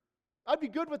 I'd be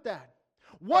good with that.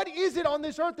 What is it on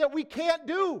this earth that we can't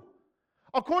do?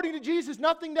 According to Jesus,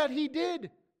 nothing that He did.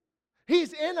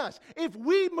 He's in us. If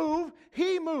we move,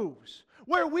 He moves.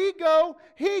 Where we go,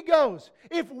 He goes.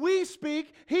 If we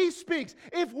speak, He speaks.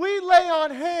 If we lay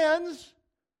on hands,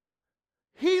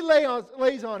 He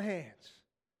lays on hands.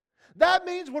 That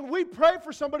means when we pray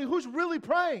for somebody, who's really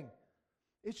praying?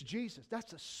 It's Jesus.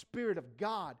 That's the Spirit of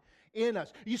God in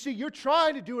us. You see, you're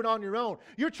trying to do it on your own.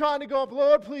 You're trying to go up,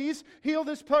 Lord, please heal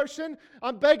this person.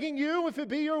 I'm begging you, if it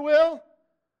be your will.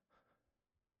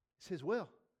 It's His will.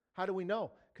 How do we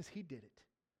know? Because He did it.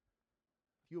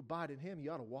 If you abide in Him,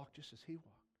 you ought to walk just as He walked.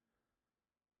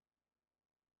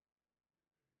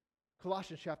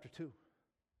 Colossians chapter 2.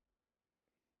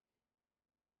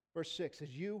 Verse 6, as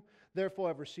you therefore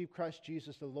have received Christ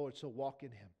Jesus the Lord, so walk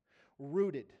in Him,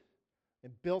 rooted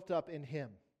and built up in Him,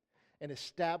 and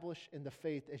established in the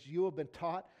faith as you have been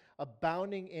taught,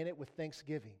 abounding in it with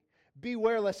thanksgiving.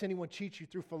 Beware lest anyone cheat you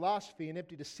through philosophy and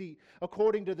empty deceit,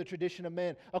 according to the tradition of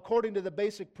men, according to the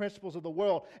basic principles of the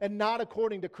world, and not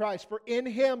according to Christ. For in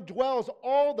Him dwells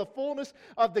all the fullness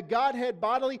of the Godhead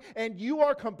bodily, and you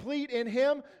are complete in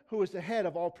Him, who is the head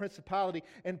of all principality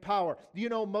and power. Do you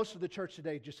know most of the church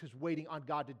today just is waiting on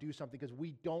God to do something because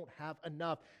we don't have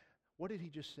enough? What did He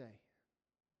just say?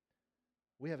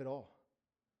 We have it all.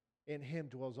 In Him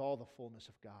dwells all the fullness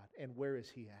of God. And where is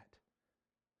He at?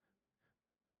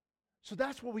 So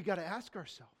that's what we got to ask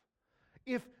ourselves.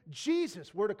 If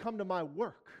Jesus were to come to my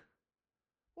work,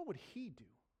 what would He do?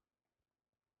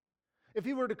 If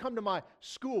He were to come to my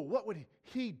school, what would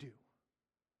He do?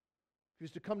 If He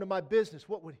was to come to my business,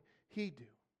 what would He do?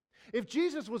 If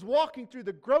Jesus was walking through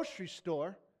the grocery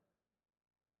store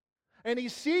and He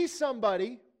sees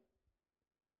somebody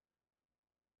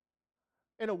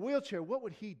in a wheelchair, what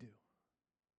would He do?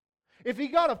 If He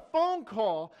got a phone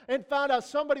call and found out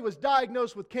somebody was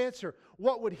diagnosed with cancer,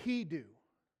 what would He do?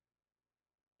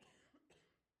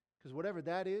 Because whatever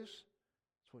that is,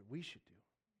 it's what we should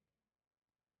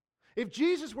do. If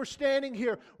Jesus were standing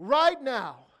here right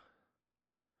now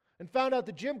and found out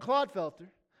that Jim Clodfelter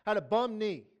had a bum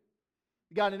knee,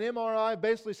 he got an MRI,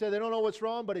 basically said they don't know what's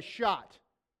wrong, but it's shot.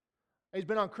 He's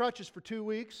been on crutches for 2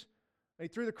 weeks, and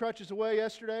he threw the crutches away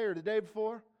yesterday or the day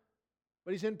before,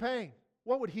 but he's in pain.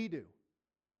 What would he do?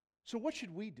 So what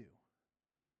should we do?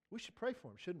 We should pray for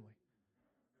him, shouldn't we?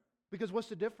 Because what's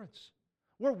the difference?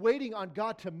 We're waiting on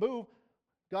God to move.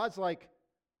 God's like,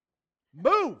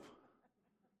 move!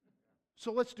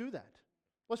 So let's do that.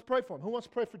 Let's pray for him. Who wants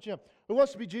to pray for Jim? Who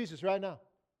wants to be Jesus right now?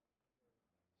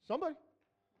 Somebody.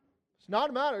 It's not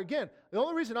a matter. Again, the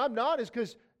only reason I'm not is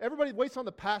because everybody waits on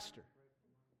the pastor.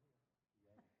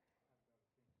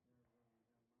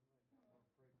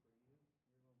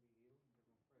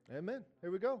 Amen. Here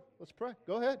we go. Let's pray.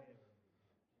 Go ahead.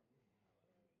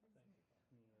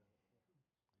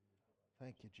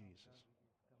 Thank you, Jesus.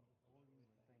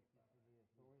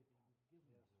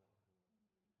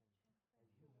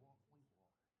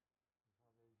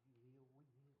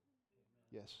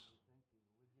 Yes.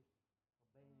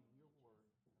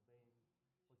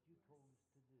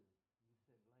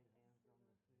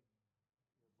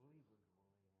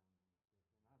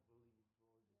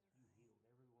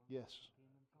 Yes.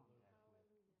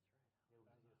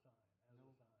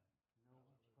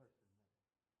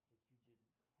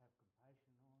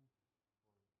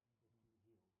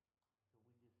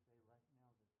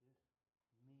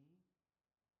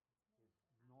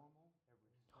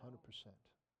 Percent.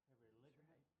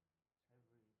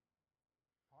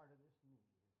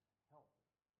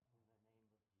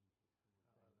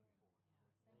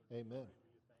 Amen.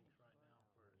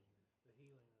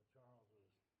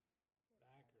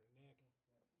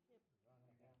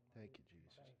 Thank you,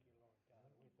 Jesus.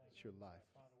 It's your life.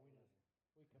 Father,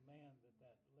 we command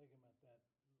that ligament,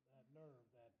 that nerve,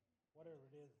 that whatever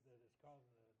it is that is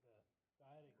causing the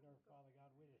sciatic nerve, Father God,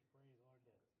 we just pray, Lord,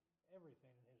 that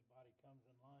everything in his body comes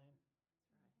in line.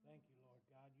 Thank you, Lord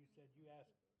God. You said you ask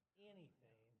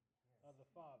anything of the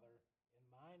Father in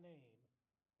my name,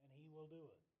 and he will do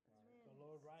it. So,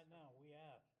 Lord, right now we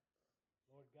ask,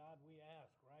 Lord God, we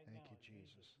ask right now Thank you, in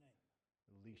Jesus. Jesus' name.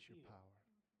 Release your power.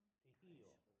 To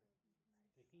heal.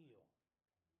 To heal.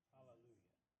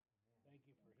 Hallelujah. Thank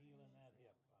you for healing that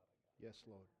hip, Father God. Yes,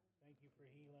 Lord. Thank you for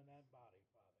healing that body,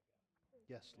 Father God.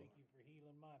 Yes, Lord. Thank you for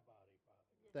healing my body, Father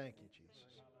God. Thank you,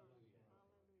 Jesus. Hallelujah.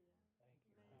 Thank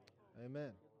you. Hallelujah.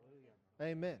 Amen.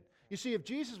 Amen. You see, if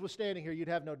Jesus was standing here, you'd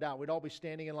have no doubt. We'd all be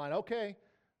standing in line. Okay,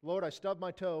 Lord, I stubbed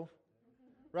my toe.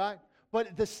 Right?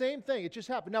 But the same thing, it just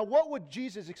happened. Now, what would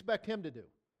Jesus expect him to do?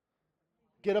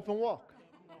 Get up and walk.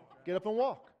 Get up and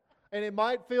walk. And it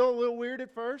might feel a little weird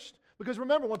at first. Because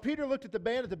remember, when Peter looked at the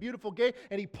man at the beautiful gate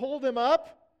and he pulled him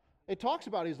up, it talks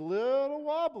about he's a little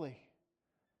wobbly.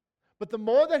 But the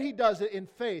more that he does it in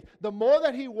faith, the more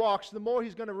that he walks, the more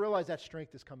he's going to realize that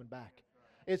strength is coming back.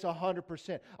 It's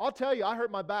 100%. I'll tell you, I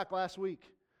hurt my back last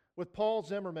week with Paul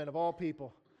Zimmerman, of all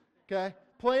people. Okay?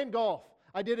 Playing golf.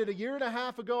 I did it a year and a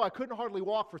half ago. I couldn't hardly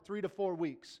walk for 3 to 4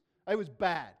 weeks. It was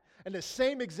bad. And the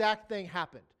same exact thing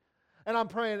happened. And I'm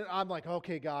praying, I'm like,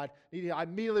 okay, God. I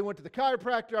immediately went to the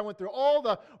chiropractor. I went through all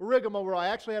the rigmarole. I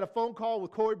actually had a phone call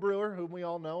with Corey Brewer, whom we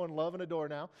all know and love and adore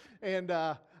now. And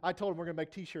I told him we're going to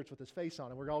make T-shirts with his face on,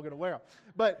 and we're all going to wear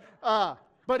them.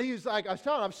 But he's like, I was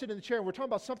telling him, I'm sitting in the chair, and we're talking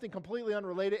about something completely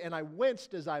unrelated, and I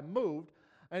winced as I moved.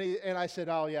 And I said,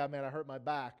 oh, yeah, man, I hurt my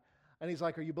back. And he's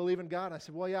like, are you believing God? And I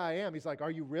said, well, yeah, I am. He's like,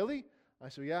 are you really? I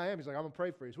said, yeah, I am. He's like, I'm going to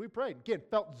pray for you. So we prayed. Again,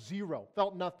 felt zero,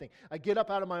 felt nothing. I get up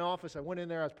out of my office. I went in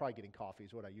there. I was probably getting coffee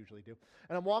is what I usually do.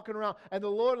 And I'm walking around. And the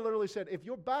Lord literally said, if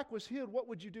your back was healed, what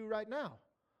would you do right now?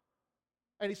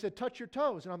 And he said, touch your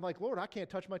toes. And I'm like, Lord, I can't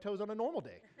touch my toes on a normal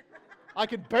day. I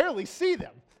can barely see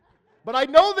them. But I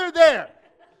know they're there.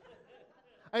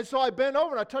 And so I bent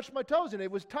over and I touched my toes, and it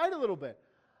was tight a little bit.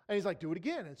 And he's like, do it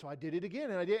again. And so I did it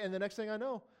again. And I did. And the next thing I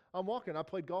know, I'm walking. I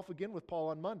played golf again with Paul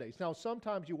on Mondays. Now,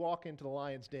 sometimes you walk into the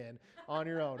lion's den on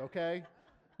your own, okay?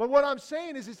 But what I'm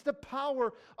saying is it's the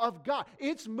power of God.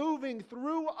 It's moving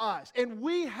through us, and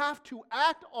we have to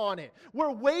act on it.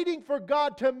 We're waiting for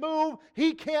God to move.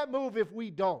 He can't move if we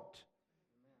don't.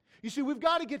 You see, we've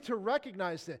got to get to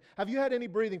recognize that. Have you had any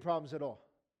breathing problems at all?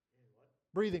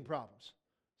 Breathing problems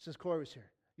since Corey was here.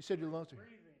 You said your lungs were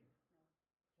here.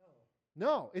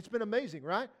 No, it's been amazing,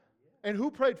 right? And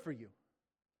who prayed for you?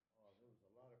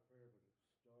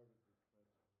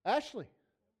 Ashley.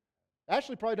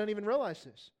 Ashley probably doesn't even realize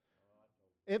this.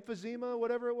 Emphysema,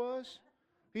 whatever it was.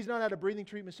 He's not had a breathing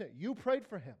treatment since. You prayed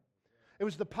for him. It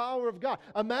was the power of God.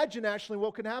 Imagine, Ashley,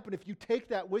 what can happen if you take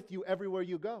that with you everywhere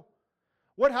you go.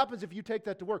 What happens if you take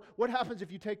that to work? What happens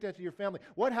if you take that to your family?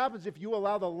 What happens if you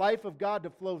allow the life of God to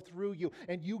flow through you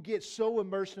and you get so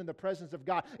immersed in the presence of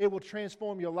God? It will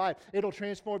transform your life. It'll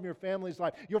transform your family's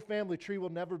life. Your family tree will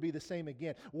never be the same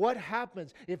again. What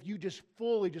happens if you just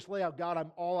fully just lay out,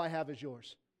 God, all I have is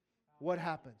yours? What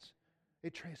happens?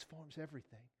 It transforms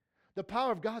everything. The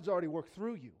power of God's already worked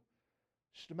through you.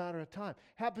 It's just a matter of time.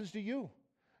 Happens to you.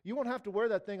 You won't have to wear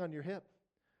that thing on your hip.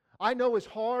 I know it's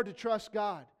hard to trust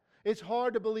God. It's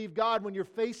hard to believe God when you're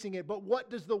facing it, but what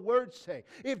does the Word say?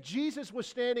 If Jesus was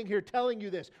standing here telling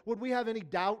you this, would we have any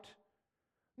doubt?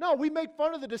 No, we make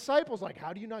fun of the disciples like,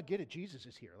 how do you not get it? Jesus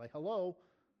is here. Like, hello?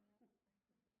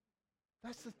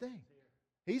 That's the thing.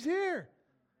 He's here.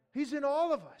 He's in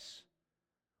all of us.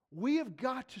 We have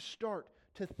got to start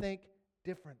to think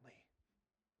differently.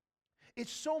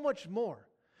 It's so much more.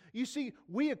 You see,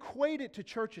 we equate it to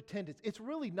church attendance. It's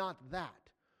really not that.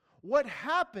 What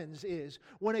happens is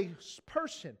when a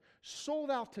person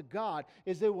sold out to God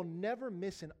is they will never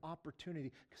miss an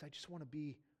opportunity because I just want to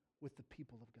be with the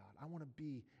people of God. I want to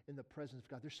be in the presence of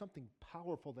God. There's something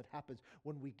powerful that happens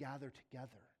when we gather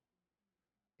together.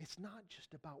 It's not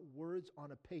just about words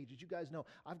on a page. As you guys know,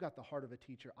 I've got the heart of a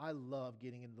teacher. I love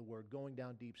getting into the Word, going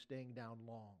down deep, staying down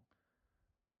long.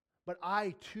 But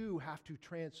I too have to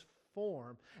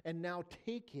transform and now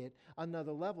take it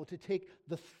another level, to take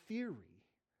the theory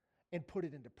and put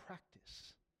it into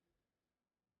practice.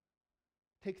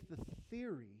 Take the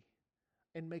theory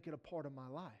and make it a part of my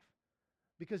life.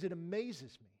 Because it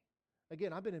amazes me.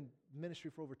 Again, I've been in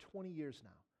ministry for over 20 years now.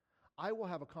 I will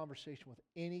have a conversation with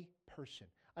any person.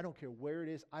 I don't care where it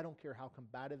is. I don't care how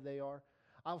combative they are.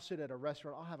 I'll sit at a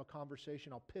restaurant. I'll have a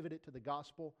conversation. I'll pivot it to the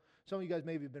gospel. Some of you guys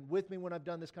maybe have been with me when I've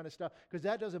done this kind of stuff because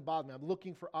that doesn't bother me. I'm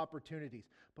looking for opportunities.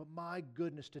 But my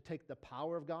goodness, to take the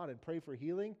power of God and pray for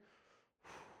healing,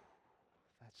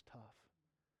 that's tough.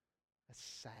 That's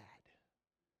sad.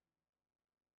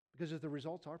 Because is the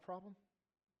results our problem?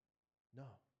 No.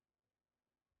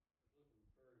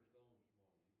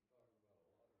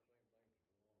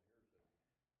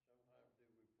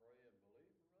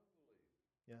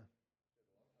 Yeah.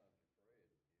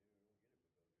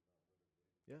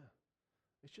 Yeah.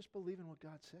 It's just believing what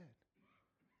God said.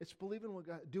 It's believing what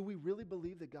God... Do we really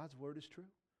believe that God's Word is true?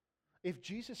 If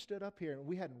Jesus stood up here and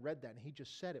we hadn't read that and He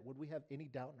just said it, would we have any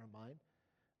doubt in our mind?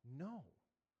 No.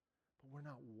 But we're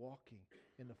not walking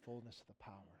in the fullness of the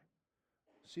power.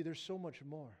 See, there's so much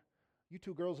more. You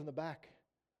two girls in the back,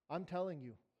 I'm telling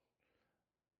you,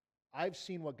 I've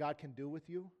seen what God can do with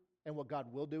you and what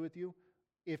God will do with you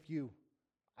if you,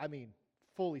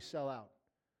 fully sell out.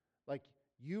 Like,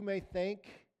 you may think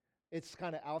it's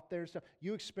kind of out there stuff.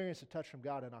 You experience a touch from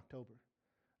God in October.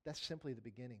 That's simply the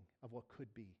beginning of what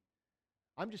could be.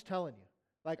 I'm just telling you.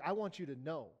 Like, I want you to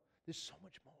know there's so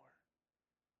much more.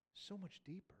 So much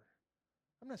deeper.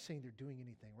 I'm not saying they're doing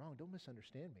anything wrong. Don't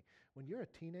misunderstand me. When you're a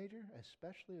teenager,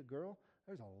 especially a girl,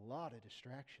 there's a lot of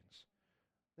distractions.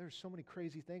 There's so many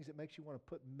crazy things that makes you want to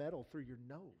put metal through your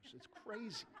nose. It's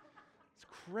crazy. It's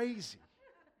crazy.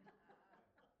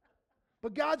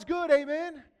 But God's good,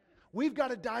 amen? We've got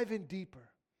to dive in deeper.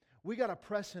 We've got to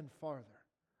press in farther.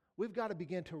 We've got to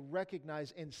begin to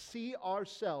recognize and see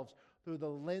ourselves through the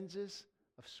lenses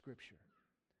of Scripture.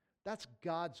 That's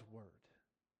God's Word,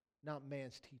 not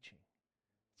man's teaching.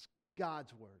 It's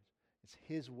God's Word. It's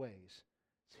His ways.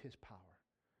 It's His power.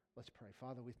 Let's pray.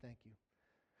 Father, we thank you.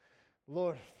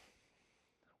 Lord,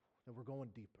 that we're going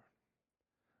deeper.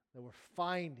 That we're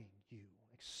finding you,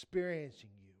 experiencing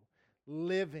you,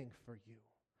 living for you.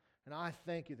 And I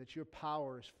thank you that your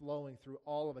power is flowing through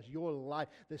all of us. Your life,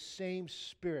 the same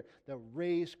Spirit that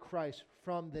raised Christ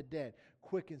from the dead,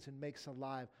 quickens and makes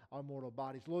alive our mortal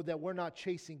bodies. Lord, that we're not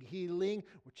chasing healing,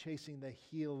 we're chasing the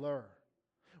healer.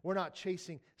 We're not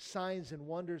chasing signs and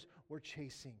wonders, we're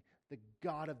chasing the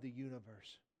God of the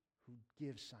universe who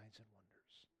gives signs and wonders.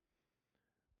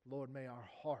 Lord, may our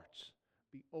hearts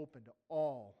be open to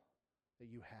all that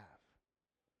you have.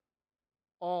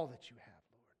 All that you have,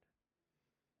 Lord.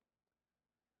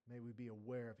 May we be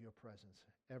aware of your presence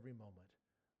every moment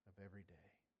of every day.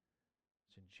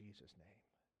 It's in Jesus' name.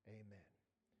 Amen.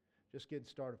 Just getting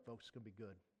started, folks. It's going to be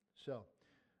good. So,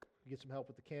 get some help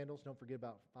with the candles. Don't forget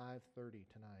about 5:30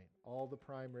 tonight. All the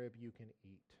prime rib you can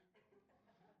eat.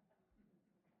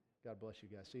 God bless you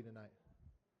guys. See you tonight.